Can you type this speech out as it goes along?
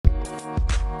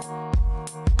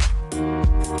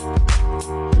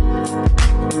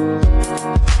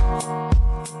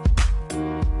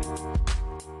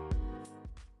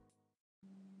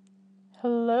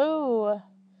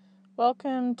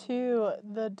welcome to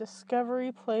the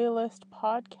Discovery Playlist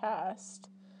podcast.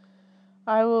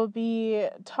 I will be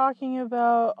talking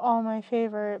about all my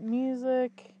favorite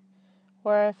music,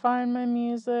 where I find my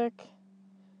music,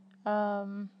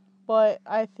 what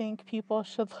I think people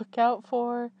should look out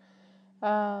for,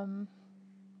 talk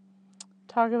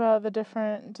about the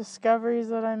different discoveries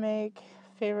that I make,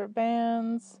 favorite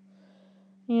bands,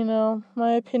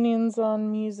 my opinions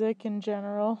on music in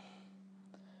general.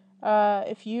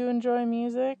 If you enjoy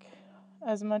music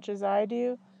as much as I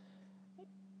do,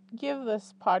 give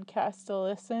this podcast a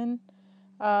listen.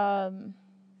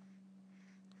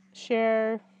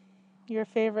 Share your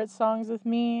favorite songs with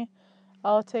me.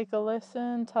 I'll take a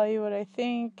listen, tell you what I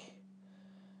think,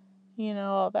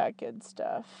 all that good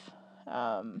stuff.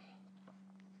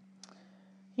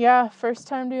 First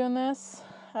time doing this.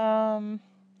 Love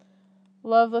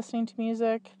listening to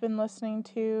music. Been listening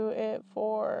to it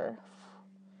for,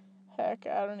 I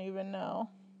don't even know,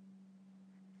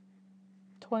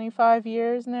 25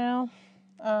 years now.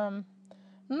 I'm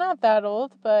not that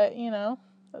old, but,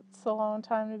 that's a long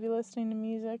time to be listening to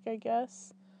music, I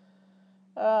guess.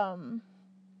 Kind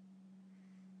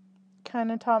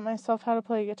of taught myself how to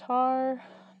play guitar.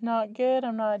 Not good.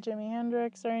 I'm not Jimi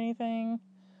Hendrix or anything,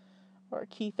 or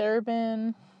Keith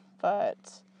Urban,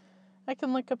 but I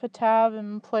can look up a tab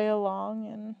and play along,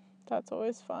 and that's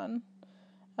always fun.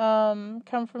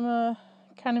 Come from a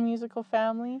kind of musical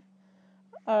family.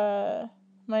 My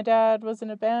dad was in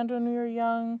a band when we were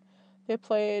young. They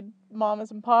played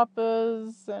Mamas and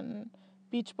Papas and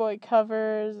Beach Boy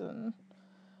covers and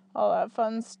all that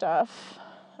fun stuff.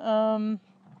 So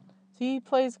he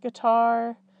plays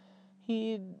guitar.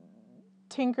 He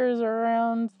tinkers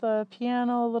around the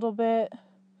piano a little bit.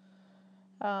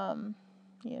 All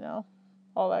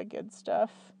that good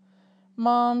stuff.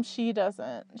 Mom, she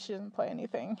doesn't play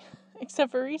anything.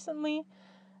 Except for recently,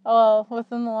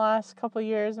 within the last couple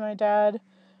years, my dad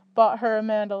bought her a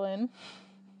mandolin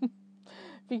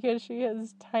because she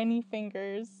has tiny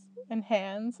fingers and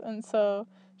hands, and so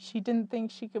she didn't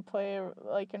think she could play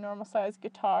like a normal sized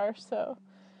guitar, so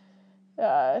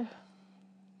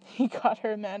he got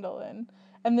her a mandolin.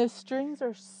 And the strings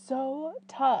are so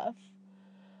tough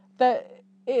that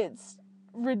it's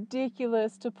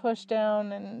ridiculous to push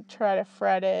down and try to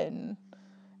fret it, and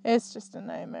it's just a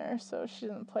nightmare, so she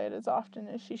doesn't play it as often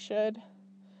as she should.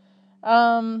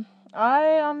 On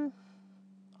the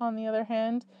other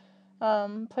hand,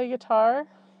 play guitar.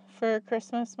 For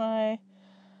Christmas, my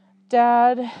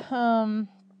dad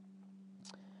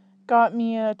got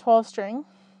me a 12-string,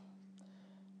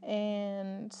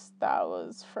 and that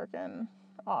was freaking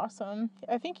awesome.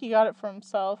 I think he got it for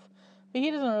himself, but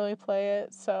he doesn't really play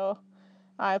it, so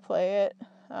I play it.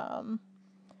 And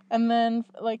then,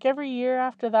 every year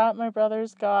after that, my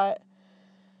brothers got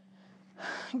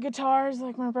guitars.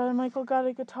 Like, my brother Michael got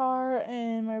a guitar,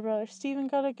 and my brother Steven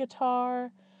got a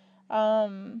guitar.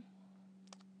 But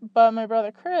my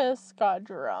brother Chris got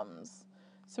drums.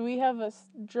 So we have a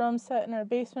drum set in our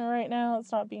basement right now.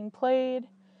 It's not being played.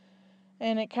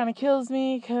 And it kind of kills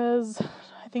me because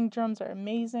I think drums are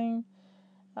amazing.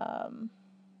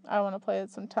 I want to play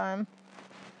it sometime.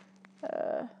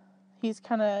 He's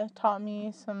kind of taught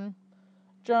me some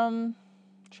drum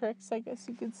tricks, I guess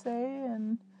you could say.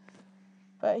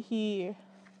 But he's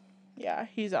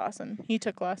awesome. He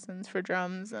took lessons for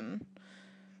drums and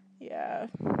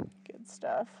good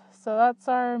stuff. So that's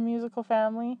our musical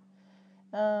family.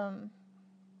 We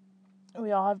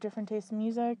all have different tastes in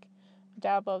music.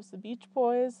 Dad loves the Beach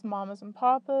Boys, Mamas and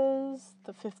Papas,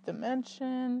 The Fifth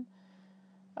Dimension,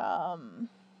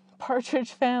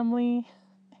 Partridge Family,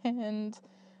 and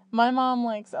my mom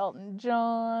likes Elton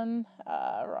John,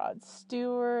 Rod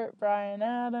Stewart, Bryan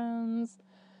Adams,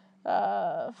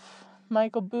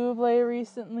 Michael Bublé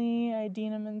recently,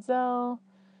 Idina Menzel,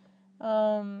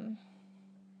 Air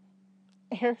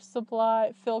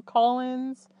Supply, Phil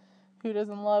Collins. Who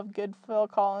doesn't love good Phil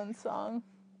Collins song?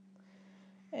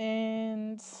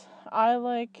 And I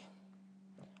like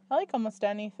almost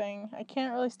anything. I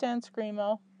can't really stand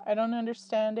screamo. I don't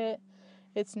understand it.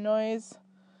 It's noise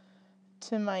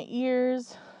to my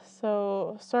ears.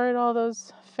 So sorry to all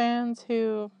those fans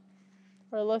or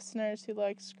listeners who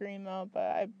like screamo, but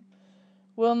I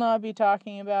will not be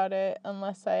talking about it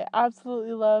unless I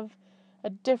absolutely love a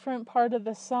different part of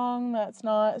the song that's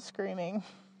not screaming.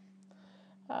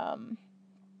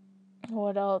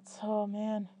 What else? Oh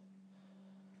man.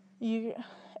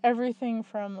 Everything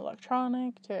from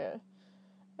electronic to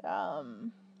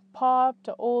pop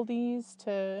to oldies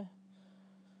to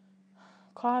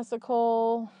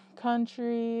classical,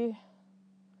 country,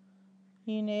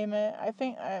 you name it. I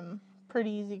think I'm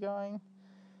pretty easygoing.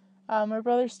 My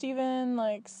brother Steven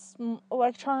likes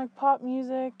electronic pop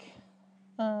music,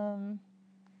 so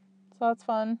that's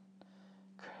fun.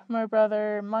 My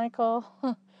brother Michael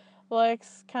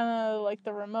likes kind of like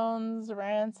the Ramones,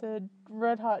 Rancid,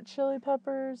 Red Hot Chili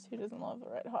Peppers. Who doesn't love the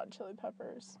Red Hot Chili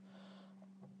Peppers?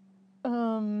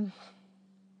 Then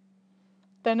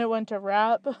it went to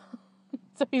rap.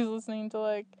 So he's listening to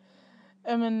like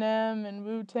Eminem and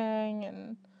Wu-Tang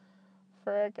and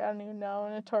frick, I don't even know,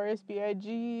 Notorious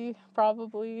B.I.G.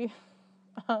 probably,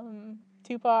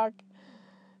 Tupac.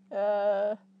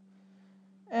 And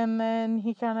then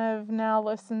he kind of now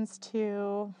listens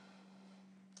to,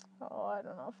 I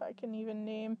don't know if I can even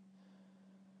name,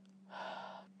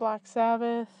 Black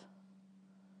Sabbath,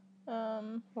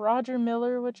 Roger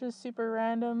Miller, which is super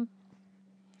random,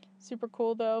 super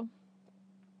cool though.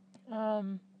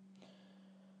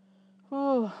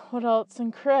 What else?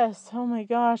 And Chris, oh my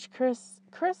gosh, Chris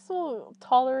will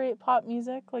tolerate pop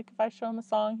music. Like if I show him a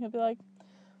song, he'll be like,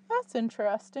 that's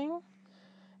interesting.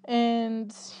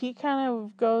 And he kind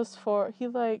of goes for, he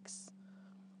likes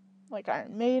like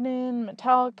Iron Maiden,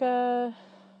 Metallica,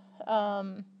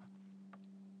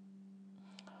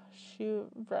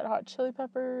 Red Hot Chili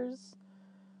Peppers.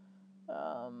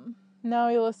 Now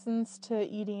he listens to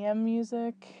EDM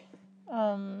music.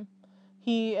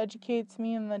 He educates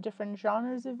me in the different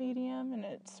genres of EDM, and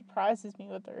it surprises me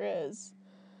what there is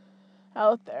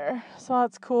out there. So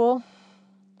that's cool.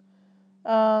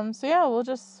 So yeah,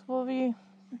 we'll be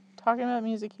talking about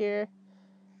music here,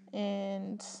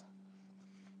 and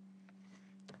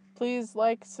please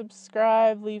like,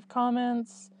 subscribe, leave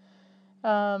comments.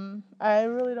 I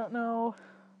really don't know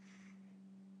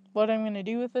what I'm going to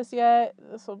do with this yet.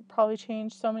 This will probably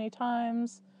change so many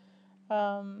times.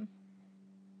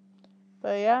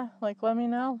 But yeah, like, let me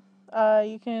know.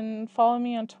 You can follow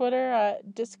me on Twitter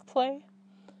at discplay15.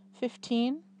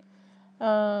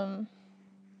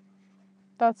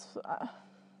 That's,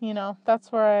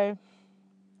 that's where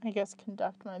I guess,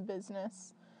 conduct my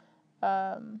business.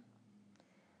 I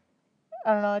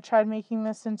don't know, I tried making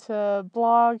this into a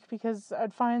blog because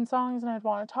I'd find songs and I'd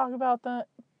want to talk about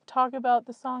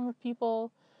the song with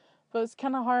people, but it's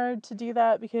kind of hard to do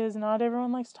that because not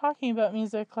everyone likes talking about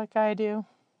music like I do.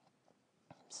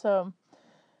 So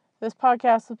this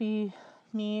podcast will be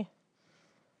me,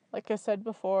 like I said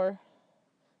before,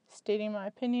 stating my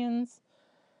opinions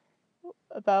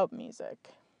about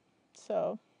music.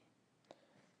 So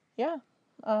yeah,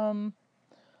 we'll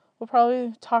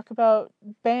probably talk about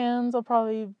bands. I'll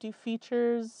probably do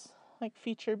features, like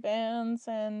feature bands,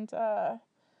 and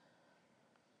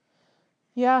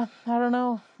yeah, I don't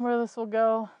know where this will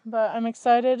go, but I'm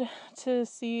excited to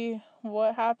see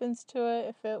what happens to it,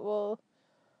 if it will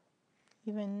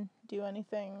even do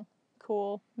anything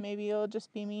cool. Maybe it'll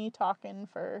just be me talking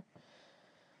for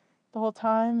the whole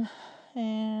time,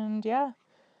 and yeah.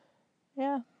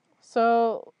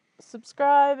 So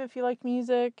subscribe if you like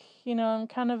music. I'm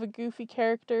kind of a goofy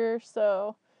character,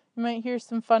 so you might hear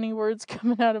some funny words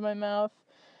coming out of my mouth.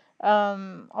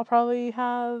 I'll probably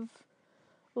have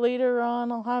later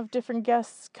on, I'll have different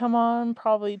guests come on,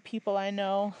 probably people I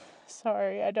know.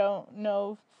 Sorry, I don't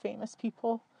know famous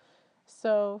people.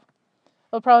 So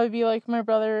it'll probably be like my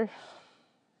brother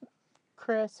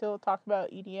Chris, who'll talk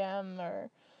about EDM, or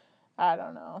I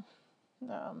don't know.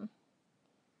 But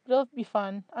it'll be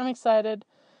fun. I'm excited.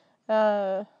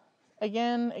 Again,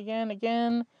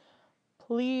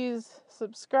 please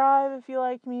subscribe if you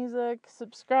like music.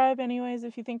 Subscribe anyways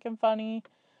if you think I'm funny.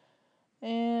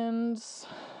 And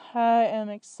I am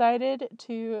excited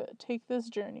to take this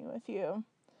journey with you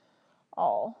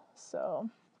all. So,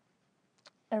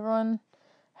 everyone,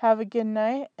 have a good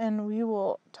night, and we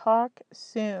will talk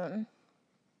soon.